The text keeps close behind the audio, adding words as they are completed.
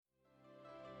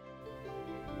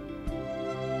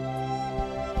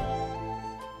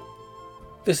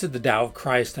This is the Tao of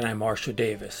Christ, and I'm Marshall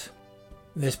Davis.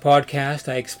 In this podcast,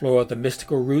 I explore the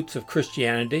mystical roots of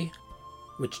Christianity,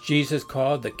 which Jesus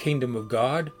called the Kingdom of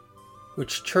God,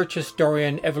 which church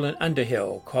historian Evelyn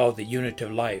Underhill called the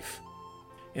Unitive Life,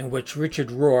 and which Richard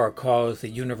Rohr calls the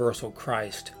Universal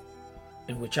Christ,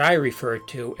 and which I refer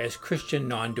to as Christian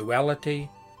non-duality,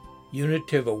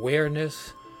 unitive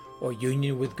awareness, or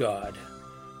union with God.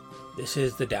 This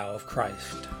is the Tao of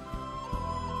Christ.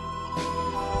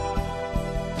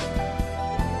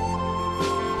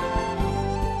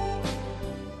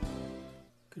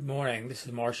 Good morning, this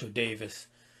is Marshall Davis.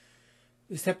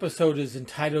 This episode is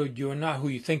entitled, You Are Not Who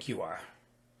You Think You Are.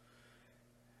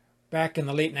 Back in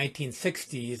the late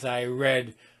 1960s, I read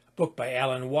a book by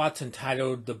Alan Watts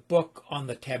entitled The Book on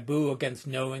the Taboo Against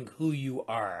Knowing Who You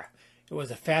Are. It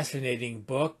was a fascinating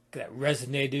book that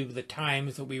resonated with the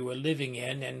times that we were living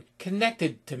in and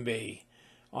connected to me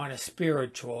on a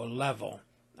spiritual level.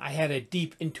 I had a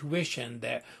deep intuition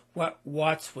that what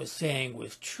Watts was saying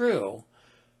was true,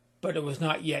 but it was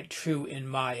not yet true in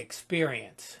my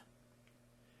experience.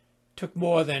 It took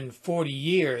more than 40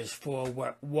 years for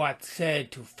what Watts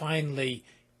said to finally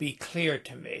be clear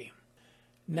to me.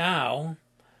 Now,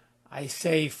 I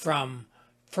say from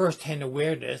first-hand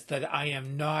awareness that I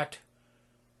am not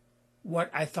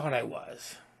what I thought I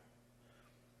was.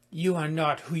 You are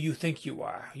not who you think you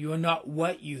are. You are not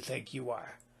what you think you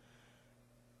are.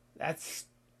 That's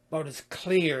about as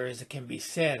clear as it can be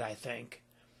said, I think.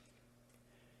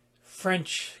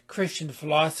 French Christian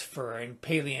philosopher and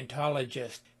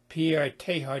paleontologist Pierre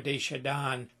Teilhard de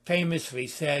Chardin famously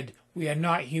said, "We are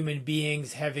not human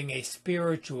beings having a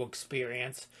spiritual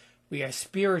experience. We are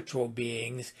spiritual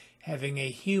beings having a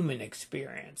human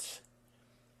experience."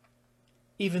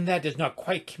 Even that does not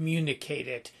quite communicate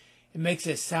it. It makes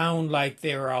it sound like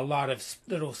there are a lot of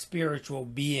little spiritual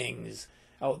beings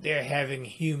out there having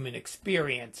human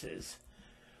experiences.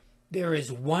 There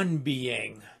is one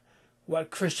being, what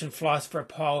Christian philosopher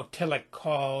Paul Tillich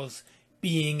calls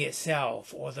being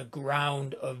itself, or the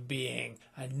ground of being.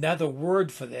 Another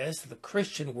word for this, the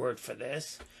Christian word for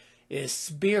this, is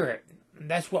spirit. And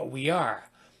that's what we are.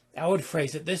 I would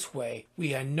phrase it this way.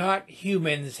 We are not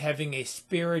humans having a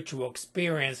spiritual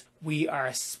experience. We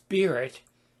are spirit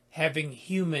having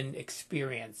human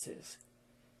experiences.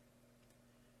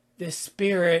 This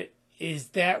spirit is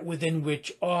that within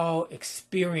which all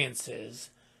experiences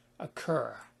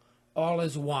occur. All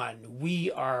is one. We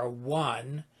are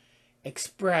one,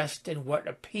 expressed in what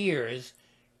appears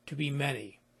to be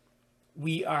many.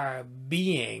 We are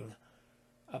being,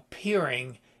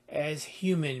 appearing as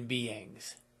human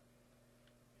beings.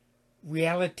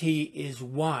 Reality is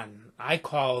one. I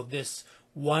call this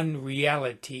one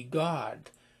reality God.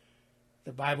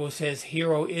 The Bible says,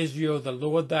 "Hear, O Israel, the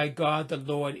Lord thy God, the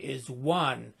Lord is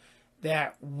one."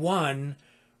 That one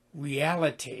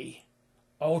reality,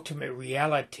 ultimate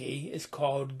reality, is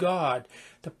called God.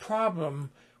 The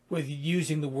problem with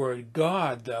using the word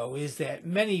God, though, is that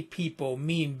many people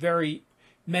mean very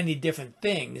many different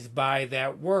things by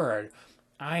that word.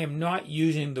 I am not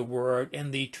using the word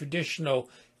in the traditional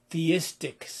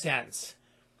theistic sense.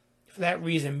 For that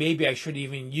reason, maybe I should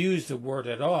even use the word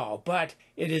at all, but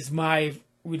it is my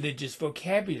religious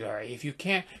vocabulary. If you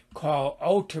can't call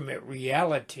ultimate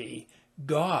reality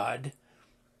God,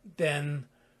 then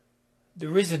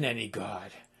there isn't any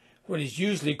God. What is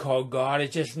usually called God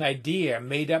is just an idea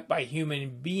made up by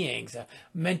human beings, a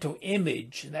mental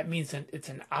image, and that means it's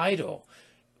an idol.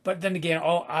 But then again,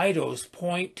 all idols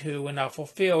point to and are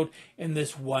fulfilled in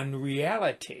this one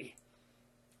reality,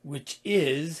 which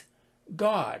is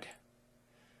God.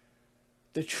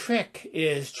 The trick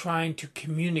is trying to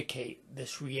communicate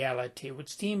this reality,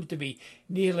 which seems to be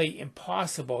nearly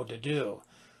impossible to do.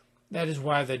 That is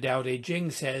why the Tao Te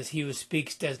Ching says, "He who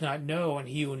speaks does not know, and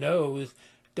he who knows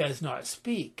does not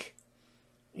speak."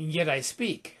 And yet I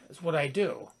speak. That's what I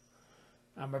do.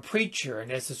 I'm a preacher,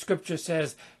 and as the scripture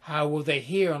says, how will they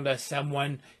hear unless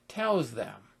someone tells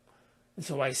them? And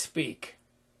so I speak.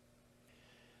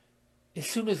 As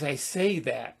soon as I say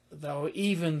that, though,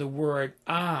 even the word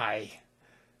I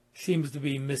seems to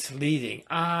be misleading.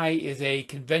 I is a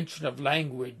convention of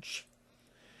language,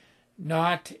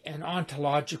 not an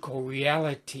ontological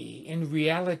reality. In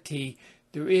reality,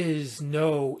 there is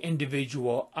no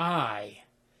individual I,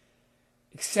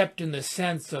 except in the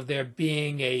sense of there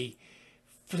being a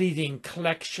fleeting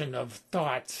collection of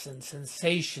thoughts and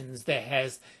sensations that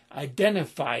has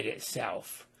identified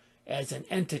itself as an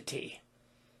entity.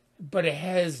 But it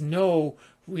has no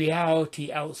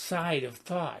reality outside of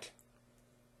thought.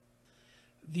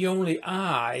 The only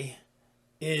I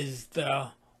is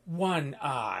the one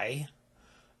I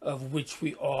of which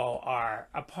we all are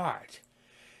a part.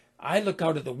 I look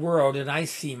out at the world and I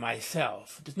see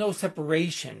myself. There's no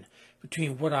separation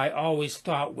between what I always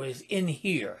thought was in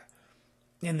here,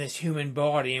 in this human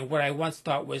body, and what I once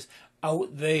thought was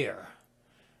out there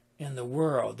in the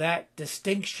world. That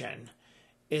distinction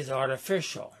is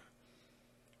artificial.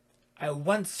 I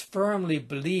once firmly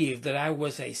believed that I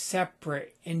was a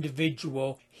separate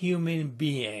individual human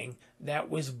being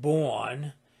that was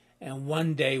born and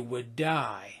one day would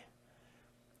die.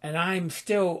 And I'm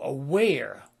still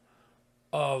aware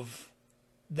of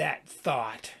that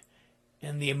thought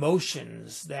and the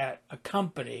emotions that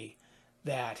accompany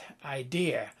that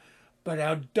idea, but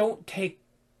I don't take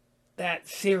that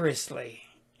seriously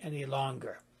any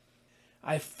longer.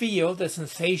 I feel the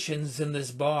sensations in this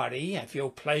body. I feel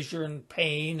pleasure and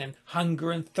pain and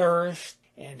hunger and thirst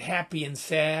and happy and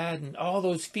sad, and all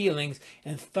those feelings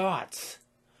and thoughts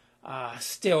are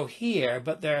still here,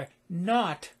 but they're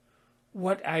not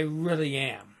what I really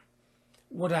am.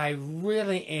 What I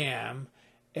really am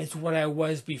is what I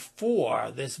was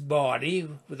before this body,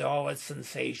 with all its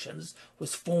sensations,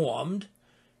 was formed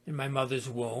in my mother's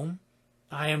womb.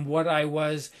 I am what I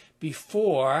was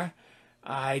before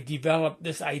I developed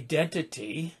this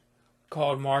identity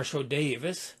called Marshall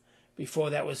Davis. Before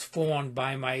that was formed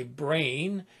by my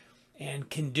brain and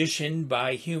conditioned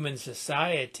by human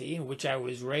society in which I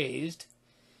was raised.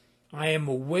 I am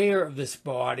aware of this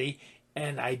body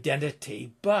and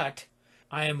identity, but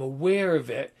I am aware of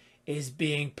it as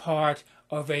being part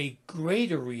of a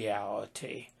greater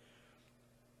reality.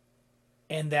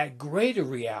 And that greater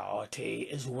reality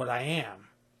is what I am.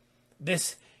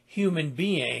 This human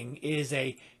being is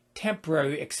a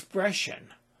temporary expression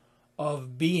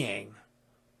of being.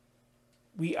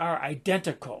 We are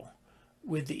identical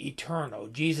with the eternal.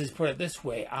 Jesus put it this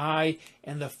way: I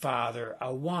and the Father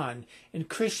are one. In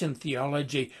Christian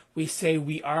theology, we say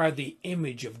we are the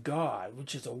image of God,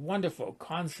 which is a wonderful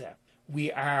concept.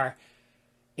 We are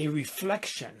a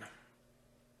reflection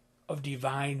of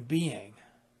divine being.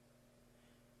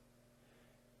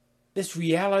 This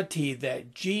reality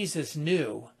that Jesus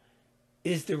knew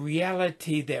is the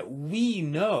reality that we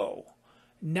know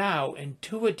now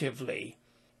intuitively,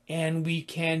 and we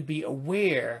can be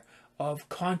aware of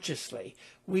consciously.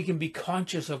 We can be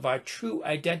conscious of our true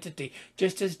identity,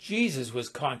 just as Jesus was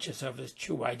conscious of his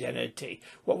true identity.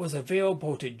 What was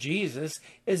available to Jesus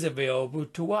is available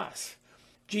to us.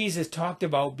 Jesus talked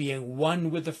about being one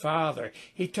with the Father.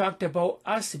 He talked about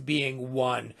us being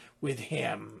one with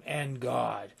him and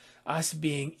God. Us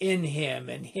being in him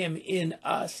and him in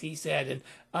us, he said, and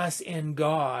us in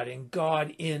God and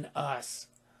God in us.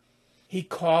 He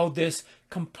called this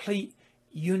complete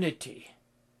unity.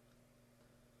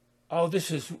 All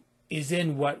this is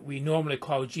in what we normally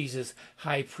call Jesus'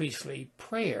 high priestly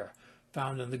prayer,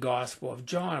 found in the Gospel of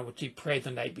John, which he prayed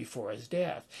the night before his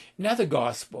death. In other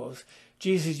Gospels,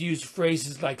 Jesus used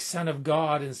phrases like Son of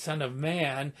God and Son of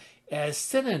Man as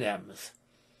synonyms,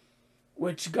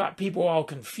 which got people all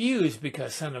confused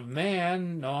because Son of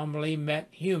Man normally meant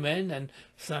human and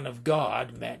Son of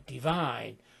God meant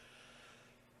divine.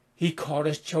 He called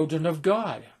us children of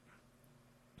God.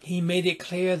 He made it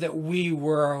clear that we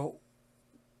were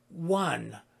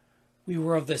one. We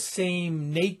were of the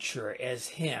same nature as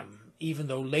him, even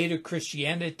though later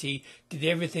Christianity did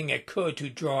everything it could to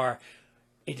draw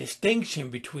a distinction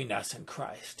between us and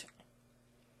Christ.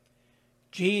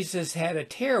 Jesus had a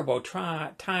terrible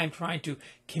time trying to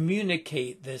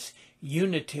communicate this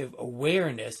unitive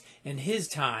awareness in his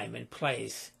time and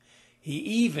place. He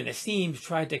even, it seems,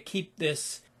 tried to keep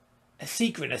this a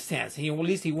secret in a sense. At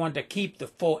least he wanted to keep the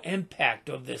full impact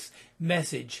of this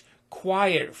message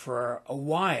quiet for a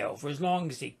while, for as long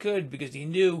as he could, because he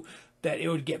knew that it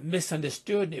would get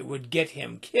misunderstood and it would get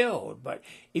him killed. But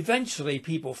eventually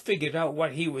people figured out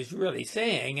what he was really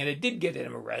saying, and it did get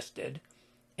him arrested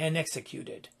and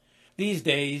executed. These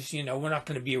days, we're not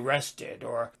going to be arrested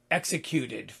or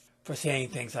executed for saying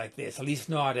things like this, at least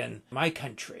not in my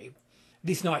country, at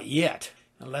least not yet,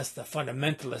 unless the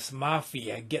fundamentalist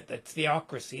mafia get the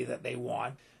theocracy that they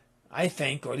want. I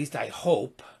think, or at least I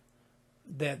hope,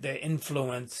 that their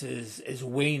influence is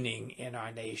waning in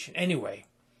our nation. Anyway,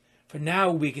 for now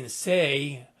we can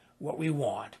say what we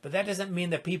want, but that doesn't mean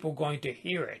that people are going to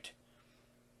hear it.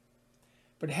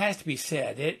 But it has to be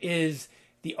said. It is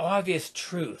the obvious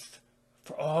truth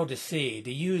for all to see.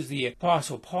 To use the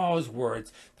Apostle Paul's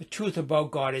words, the truth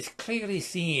about God is clearly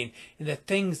seen in the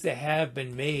things that have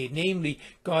been made, namely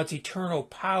God's eternal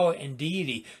power and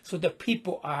deity, so that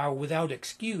people are without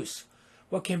excuse.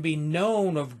 What can be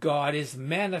known of God is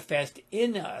manifest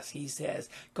in us, he says.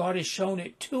 God has shown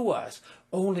it to us,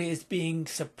 only is being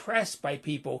suppressed by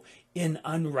people in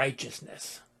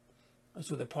unrighteousness. Those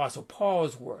were the Apostle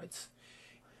Paul's words.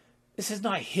 This is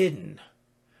not hidden.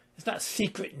 It's not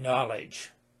secret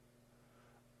knowledge.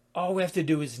 All we have to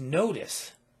do is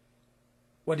notice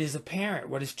what is apparent,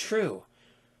 what is true.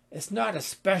 It's not a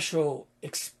special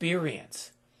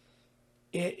experience.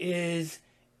 It is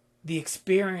the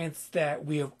experience that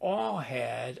we have all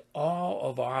had all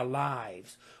of our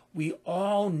lives. We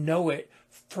all know it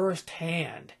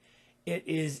firsthand. It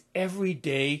is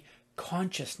everyday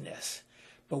consciousness,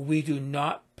 but we do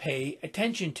not pay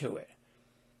attention to it.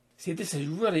 See, this is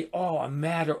really all a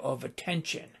matter of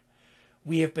attention.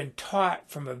 We have been taught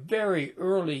from a very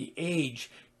early age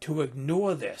to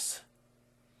ignore this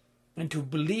and to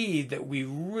believe that we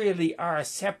really are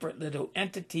separate little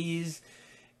entities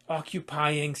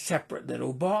occupying separate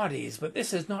little bodies. But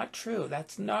this is not true.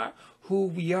 That's not who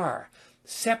we are.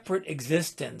 Separate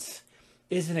existence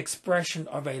is an expression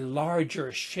of a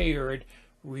larger shared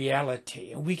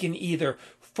reality. And we can either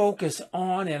focus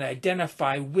on and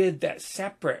identify with that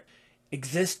separate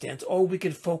existence, or we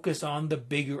can focus on the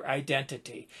bigger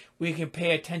identity. We can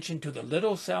pay attention to the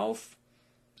little self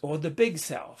or the big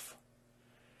self.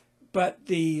 But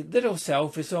the little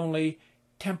self is only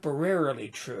temporarily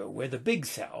true, where the big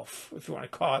self, if you want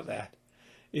to call it that,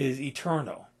 is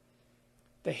eternal.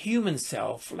 The human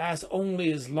self lasts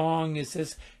only as long as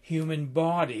this human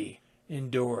body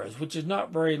endures, which is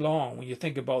not very long when you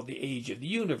think about the age of the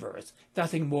universe.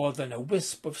 Nothing more than a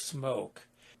wisp of smoke,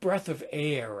 breath of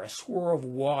air, a swirl of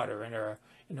water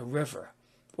in a river.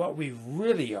 What we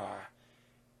really are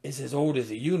is as old as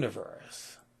the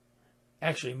universe.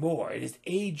 Actually more, it is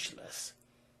ageless,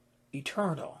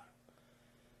 eternal.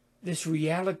 This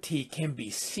reality can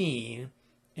be seen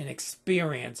and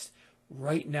experienced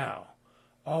right now.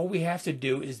 All we have to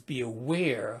do is be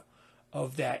aware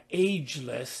of that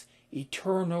ageless,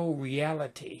 eternal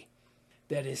reality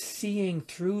that is seeing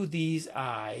through these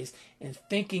eyes and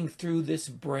thinking through this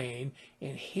brain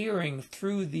and hearing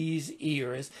through these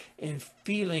ears and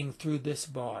feeling through this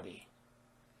body.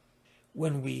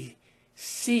 When we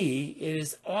see, it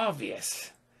is obvious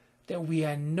that we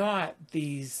are not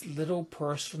these little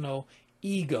personal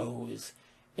egos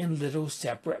in little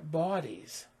separate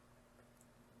bodies.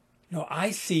 No,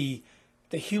 I see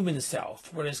the human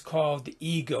self, what is called the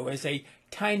ego, as a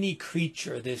tiny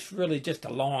creature that's really just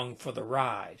along for the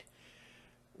ride.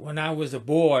 When I was a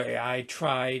boy, I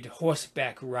tried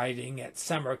horseback riding at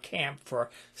summer camp for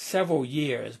several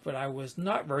years, but I was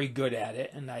not very good at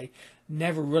it, and I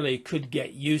never really could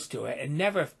get used to it, and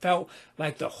never felt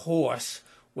like the horse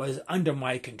was under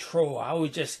my control. I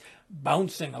was just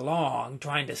bouncing along,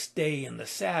 trying to stay in the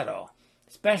saddle,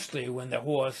 especially when the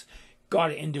horse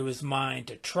got it into his mind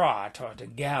to trot or to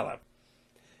gallop.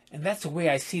 And that's the way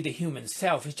I see the human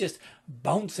self. It's just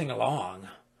bouncing along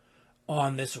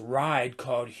on this ride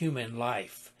called human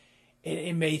life.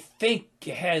 It may think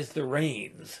it has the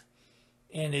reins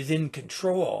and is in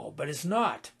control, but it's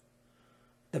not.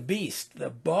 The beast, the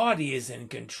body, is in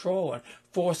control, and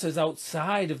forces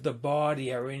outside of the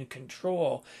body are in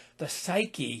control. The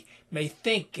psyche may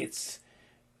think it's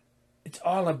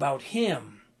all about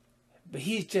him, but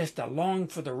he's just along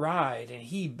for the ride, and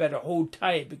he better hold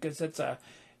tight because it's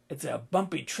a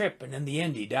bumpy trip, and in the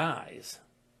end he dies.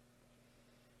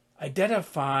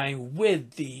 Identifying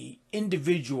with the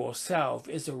individual self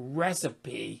is a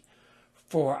recipe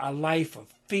for a life of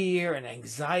fear and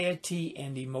anxiety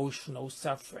and emotional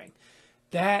suffering.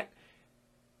 That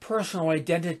personal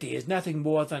identity is nothing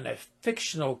more than a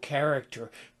fictional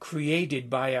character created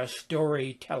by our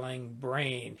storytelling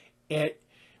brain. It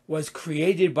was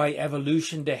created by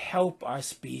evolution to help our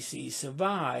species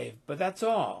survive, but that's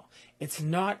all. It's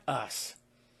not us.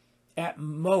 At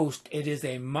most, it is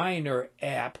a minor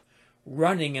app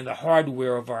running in the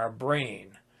hardware of our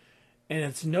brain, and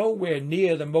it's nowhere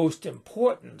near the most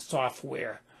important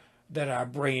software that our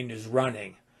brain is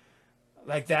running,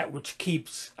 like that which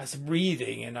keeps us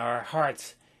breathing and our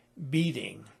hearts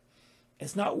beating.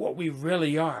 It's not what we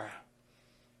really are.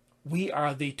 We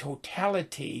are the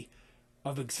totality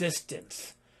of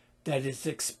existence that is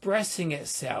expressing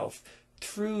itself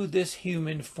through this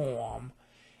human form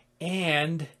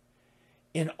and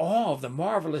in all the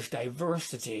marvelous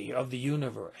diversity of the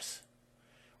universe.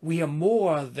 We are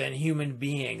more than human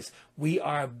beings. We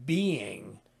are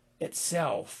being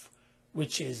itself,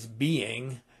 which is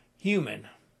being human.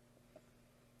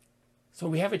 So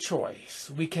we have a choice.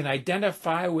 We can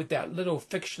identify with that little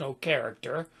fictional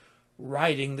character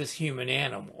riding this human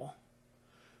animal.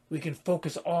 We can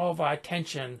focus all of our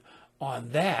attention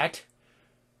on that,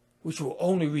 which will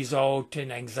only result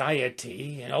in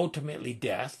anxiety and ultimately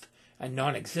death and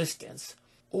non-existence,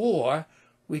 or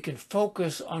we can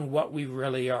focus on what we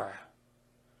really are.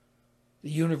 the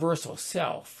universal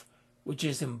self, which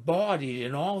is embodied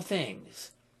in all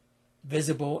things,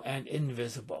 visible and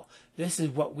invisible. This is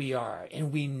what we are,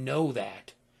 and we know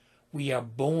that. We are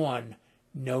born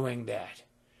knowing that.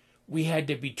 We had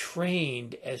to be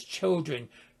trained as children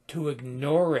to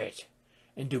ignore it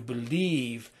and to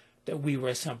believe that we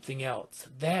were something else.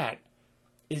 That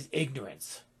is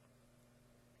ignorance.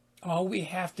 All we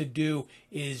have to do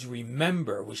is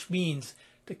remember, which means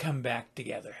to come back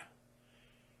together.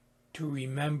 To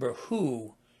remember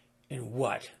who and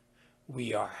what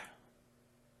we are.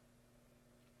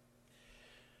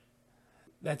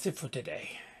 That's it for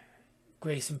today.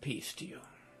 Grace and peace to you.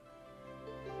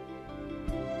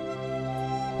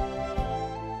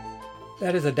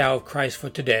 That is the Tao of Christ for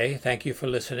today. Thank you for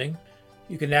listening.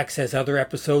 You can access other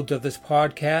episodes of this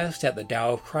podcast at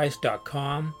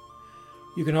thedaoofchrist.com.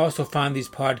 You can also find these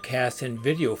podcasts in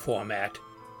video format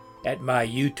at my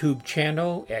YouTube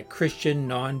channel at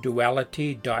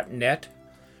christiannonduality.net.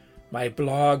 My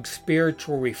blog,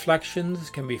 Spiritual Reflections,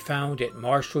 can be found at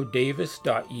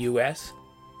marshalldavis.us.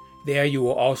 There you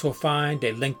will also find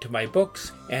a link to my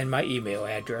books and my email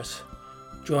address.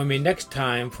 Join me next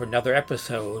time for another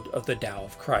episode of the Tao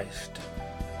of Christ.